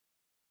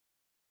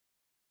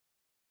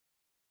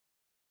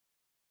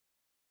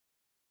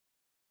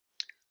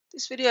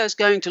This video is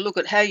going to look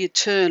at how you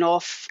turn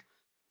off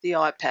the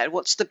iPad.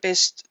 What's the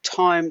best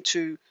time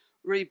to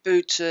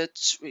reboot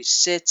it,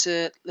 reset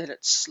it, let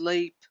it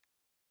sleep,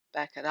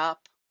 back it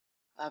up,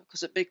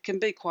 because can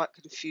be quite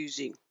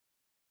confusing.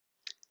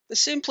 The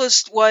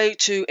simplest way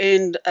to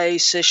end a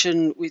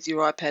session with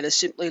your iPad is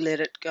simply let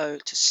it go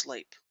to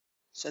sleep.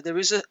 So there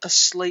is a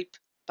sleep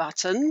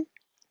button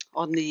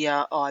on the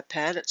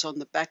iPad. It's on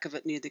the back of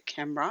it near the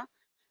camera.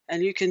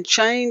 And you can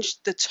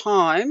change the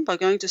time by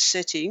going to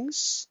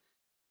Settings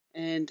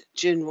and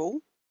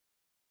General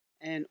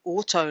and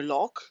Auto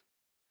Lock,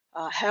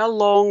 how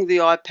long the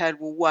iPad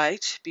will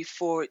wait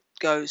before it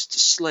goes to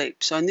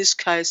sleep. So in this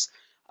case,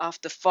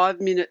 after 5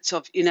 minutes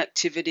of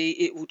inactivity,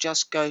 it will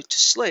just go to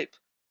sleep.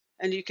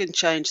 And you can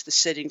change the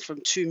setting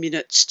from 2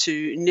 minutes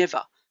to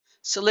never.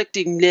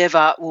 Selecting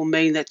never will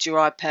mean that your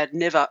iPad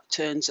never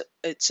turns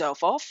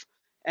itself off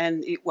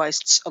and it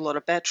wastes a lot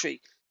of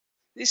battery.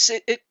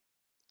 It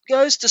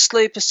goes to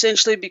sleep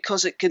essentially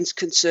because it can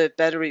conserve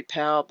battery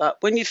power, but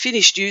when you're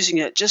finished using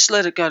it, just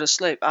let it go to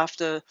sleep.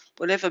 After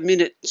whatever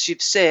minutes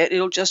you've set,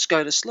 it'll just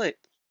go to sleep,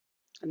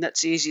 and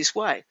that's the easiest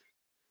way.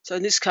 So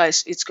in this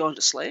case, it's gone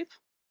to sleep,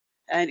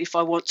 and if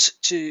I want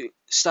to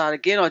start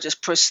again, I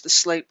just press the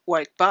sleep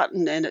wake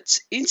button and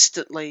it's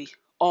instantly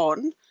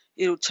on.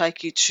 It'll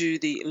take you to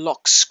the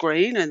lock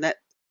screen, and that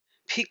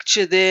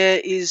picture there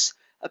is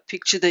a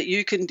picture that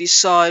you can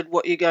decide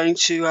what you're going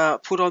to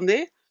put on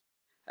there.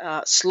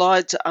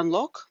 Slide to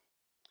unlock,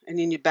 and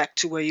then you're back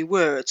to where you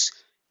were. It's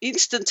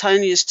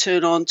instantaneous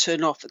turn on,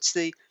 turn off. It's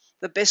the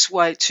best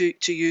way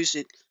to use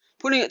it.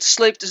 Putting it to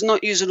sleep does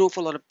not use an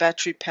awful lot of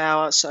battery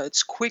power, so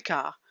it's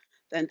quicker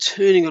than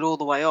turning it all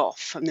the way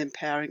off and then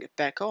powering it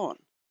back on.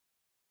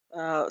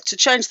 To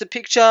change the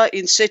picture,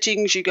 in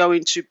settings, you go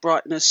into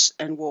brightness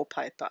and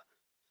wallpaper.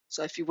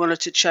 So if you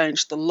wanted to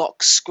change the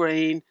lock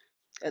screen,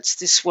 it's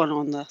this one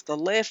on the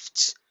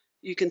left.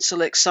 You can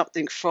select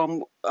something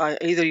from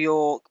either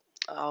your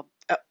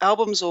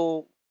albums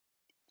or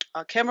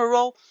camera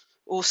roll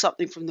or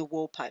something from the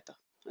wallpaper.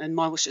 And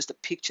mine was just a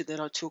picture that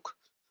I took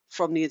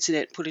from the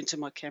internet and put into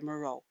my camera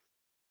roll.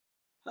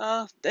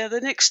 Now the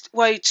next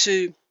way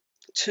to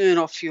turn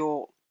off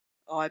your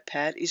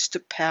iPad is to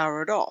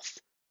power it off.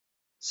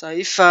 So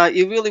if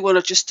you really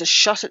want just to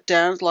shut it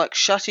down, like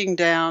shutting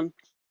down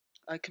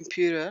a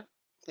computer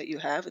that you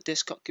have, a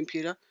desktop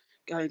computer,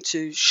 going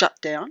to shut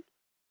down,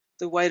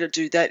 the way to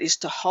do that is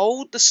to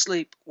hold the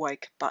sleep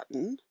wake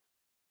button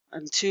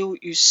until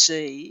you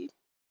see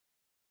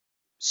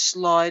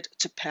slide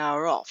to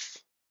power off.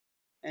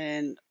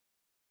 And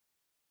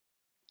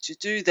to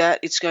do that,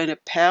 it's going to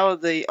power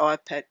the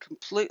iPad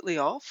completely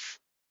off.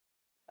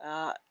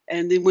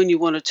 And then when you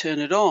want to turn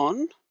it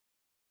on,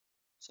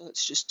 so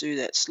let's just do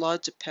that,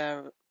 slide to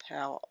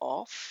power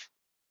off.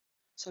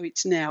 So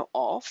it's now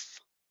off.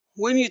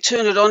 When you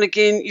turn it on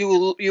again,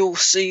 you'll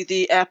see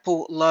the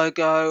Apple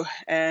logo,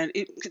 and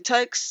it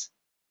takes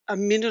a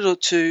minute or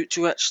two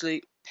to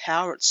actually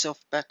power itself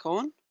back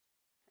on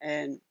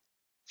and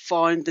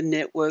find the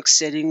network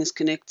settings,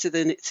 connect to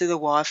the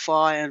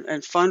Wi-Fi,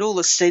 and find all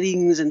the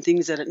settings and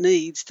things that it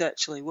needs to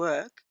actually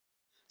work.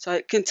 So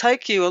it can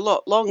take you a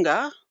lot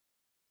longer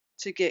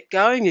to get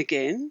going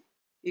again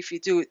if you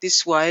do it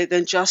this way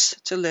than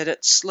just to let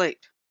it sleep.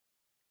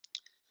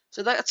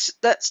 So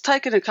that's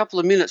taken a couple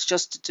of minutes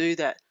just to do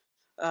that.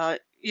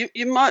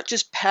 You might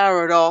just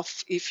power it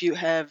off if you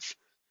have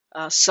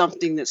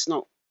something that's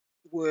not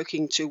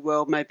working too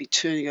well. Maybe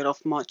turning it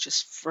off might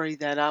just free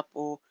that up,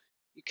 or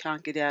you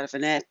can't get out of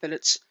an app.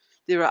 But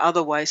there are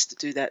other ways to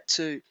do that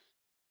too.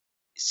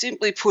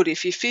 Simply put,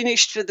 if you're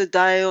finished for the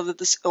day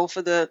or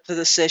for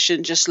the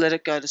session, just let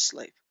it go to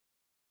sleep.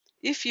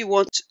 If you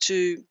want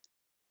to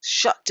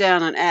shut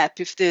down an app,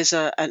 if there's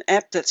an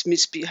app that's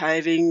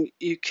misbehaving,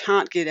 you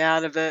can't get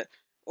out of it,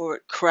 or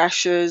it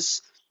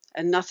crashes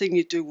and nothing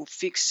you do will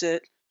fix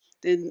it,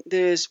 then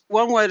there's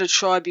one way to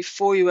try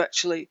before you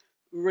actually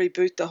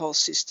reboot the whole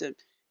system.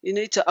 You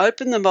need to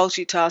open the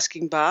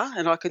multitasking bar,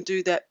 and I can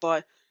do that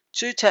by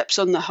 2 taps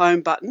on the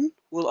home button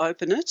will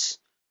open it,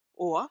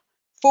 or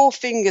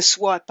 4-finger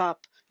swipe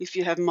up if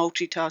you have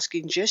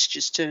multitasking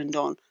gestures turned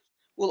on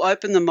will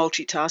open the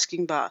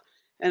multitasking bar.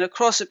 And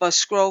across, if I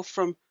scroll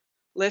from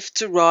left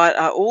to right,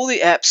 are all the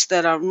apps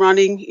that are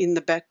running in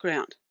the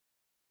background.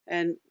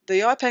 And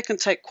the iPad can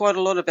take quite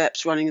a lot of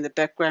apps running in the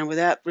background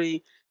without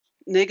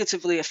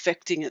negatively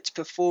affecting its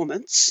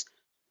performance.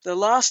 The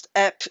last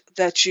app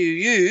that you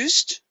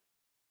used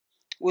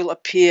will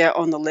appear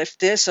on the left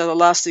there. So the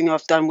last thing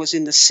I've done was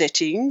in the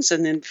settings,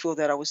 and then before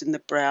that I was in the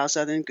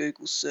browser, then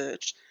Google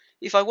search.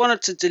 If I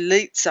wanted to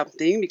delete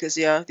something, because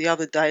the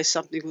other day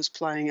something was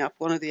playing up,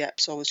 one of the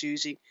apps I was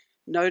using,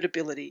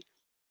 Notability,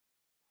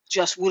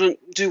 just wouldn't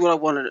do what I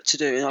wanted it to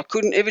do. And I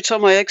couldn't, every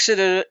time I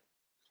exited it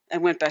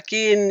and went back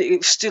in, it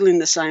was still in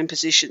the same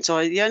position. So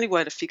the only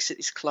way to fix it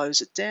is close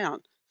it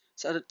down.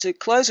 So to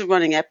close a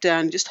running app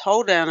down, just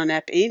hold down an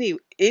app, any of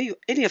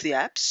the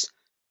apps,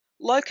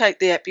 locate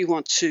the app you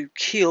want to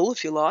kill,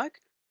 if you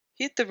like,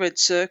 hit the red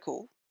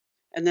circle,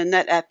 and then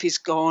that app is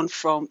gone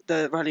from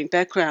the running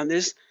background.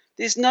 There's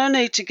There's no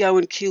need to go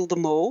and kill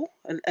them all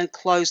and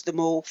close them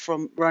all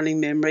from running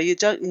memory. You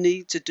don't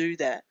need to do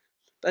that.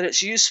 But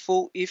it's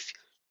useful if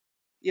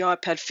your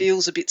iPad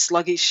feels a bit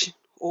sluggish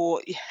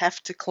or you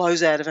have to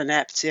close out of an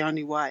app. It's the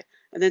only way.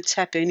 And then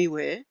tap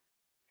anywhere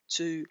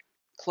to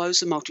close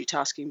the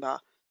multitasking bar.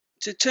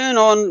 To turn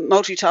on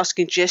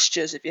multitasking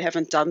gestures, if you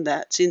haven't done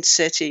that, it's in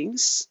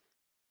Settings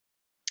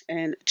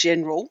and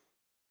General,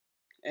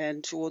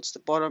 and towards the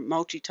bottom,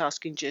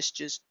 multitasking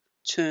gestures,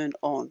 turn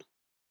on.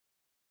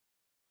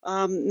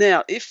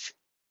 Now, if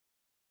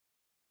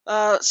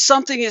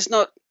something is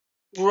not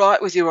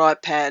right with your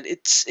iPad,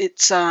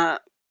 it's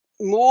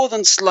more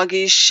than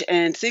sluggish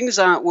and things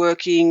aren't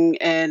working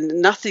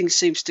and nothing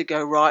seems to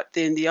go right,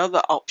 then the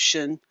other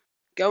option,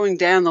 going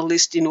down the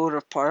list in order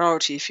of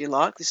priority, if you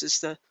like, this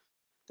is the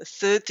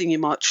third thing you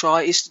might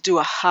try, is to do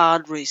a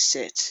hard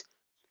reset.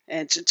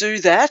 And to do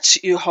that,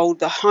 you hold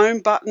the home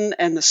button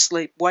and the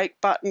sleep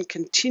wake button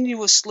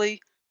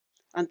continuously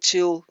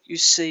until you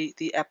see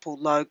the Apple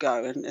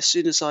logo. And as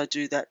soon as I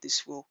do that,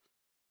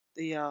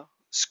 the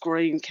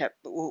screen cap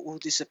will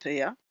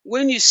disappear.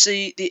 When you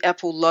see the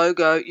Apple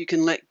logo, you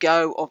can let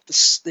go of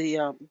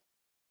the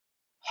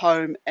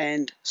home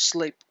and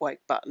sleep wake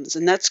buttons,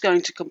 and that's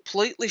going to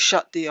completely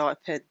shut the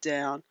iPad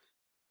down,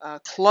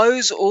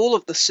 close all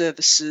of the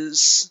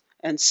services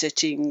and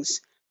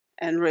settings,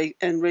 and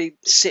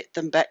reset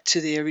them back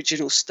to the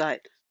original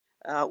state.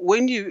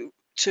 When you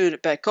turn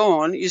it back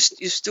on, you've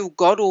still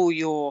got all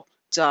your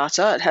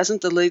data. It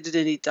hasn't deleted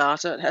any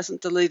data. It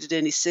hasn't deleted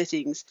any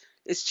settings.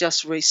 It's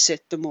just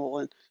reset them all.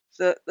 And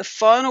the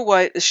final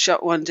way to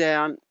shut one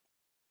down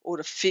or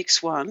to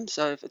fix one,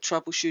 so for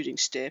troubleshooting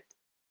step,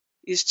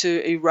 is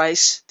to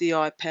erase the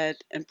iPad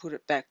and put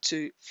it back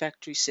to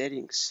factory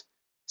settings.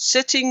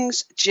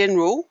 Settings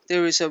General,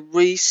 there is a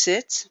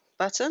reset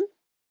button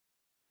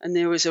and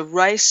there is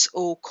erase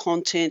all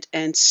content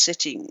and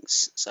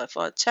settings. So if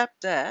I tap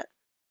that,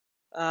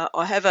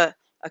 I have a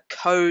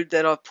code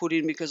that I've put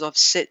in because I've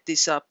set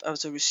this up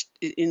as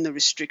in the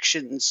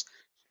restrictions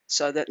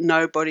so that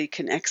nobody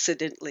can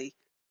accidentally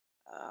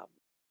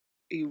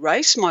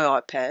erase my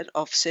iPad.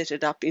 I've set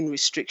it up in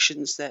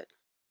restrictions that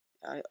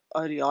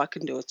only I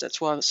can do it.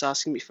 That's why it's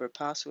asking me for a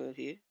password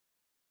here.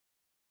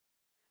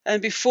 And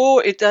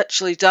before it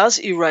actually does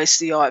erase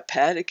the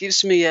iPad, it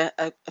gives me a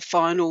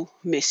final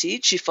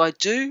message. If I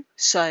do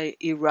say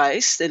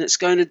erase, then it's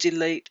going to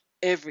delete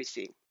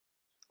everything,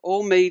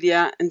 all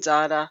media and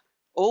data,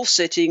 all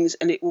settings,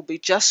 and it will be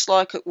just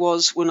like it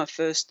was when I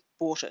first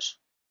bought it.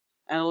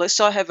 And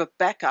unless I have a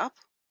backup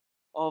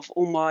of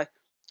all my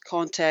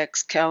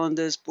contacts,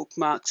 calendars,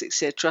 bookmarks,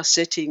 etc.,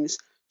 settings,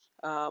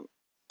 I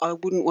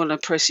wouldn't want to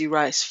press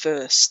erase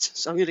first.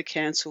 So I'm going to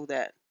cancel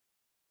that.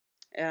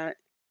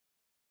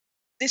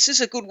 This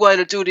is a good way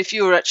to do it if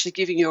you're actually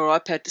giving your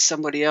iPad to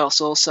somebody else.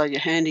 Also, you're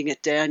handing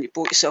it down. You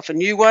bought yourself a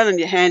new one and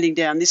you're handing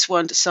down this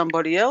one to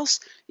somebody else.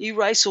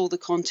 Erase all the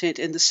content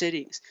and the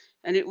settings,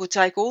 and it will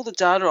take all the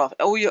data off,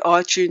 all your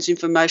iTunes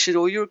information,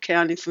 all your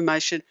account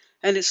information,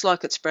 and it's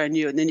like it's brand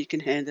new, and then you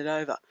can hand it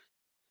over.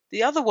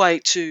 The other way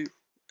to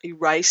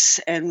erase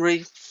and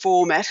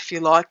reformat, if you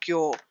like,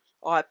 your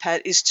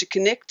iPad is to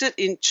connect it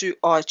into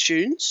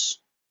iTunes,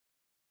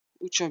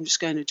 which I'm just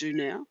going to do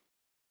now.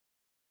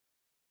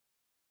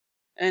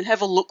 And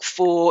have a look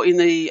for in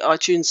the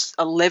iTunes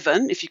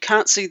 11. If you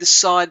can't see the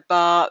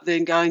sidebar,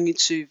 then going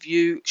into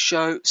View,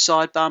 Show,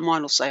 Sidebar,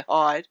 mine will say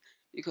Hide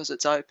because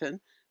it's open.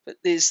 But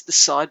there's the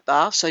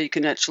sidebar, so you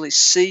can actually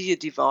see your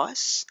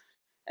device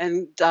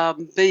and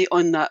be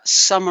on the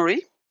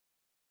Summary.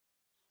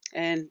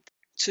 And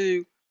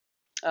to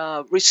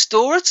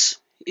restore it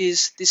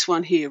is this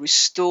one here,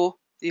 Restore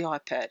the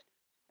iPad.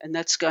 And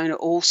that's going to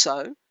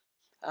also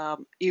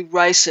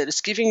erase it. It's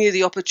giving you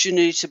the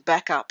opportunity to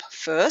back up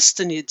first,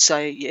 and you'd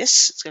say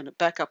yes. It's going to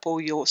back up all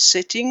your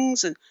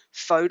settings and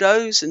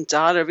photos and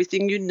data,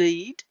 everything you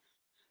need.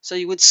 So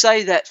you would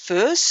say that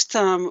first.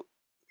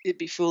 It'd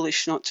be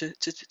foolish not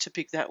to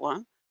pick that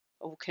one.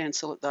 I will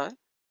cancel it though.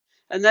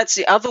 And that's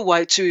the other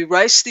way to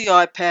erase the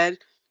iPad,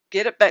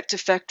 get it back to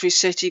factory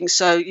settings.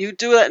 So you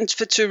do that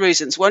for two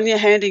reasons. One, you're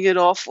handing it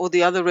off, or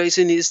the other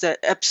reason is that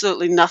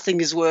absolutely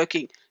nothing is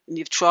working and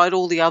you've tried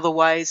all the other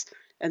ways,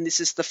 and this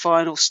is the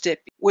final step.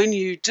 When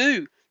you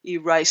do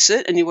erase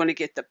it and you want to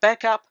get the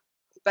backup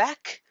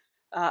back,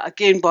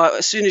 again,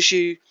 as soon as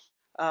you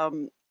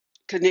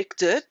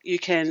connect it, you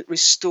can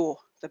restore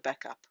the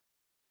backup.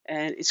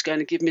 And it's going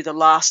to give me the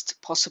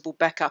last possible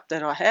backup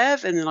that I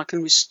have, and then I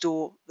can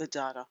restore the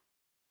data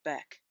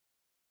back.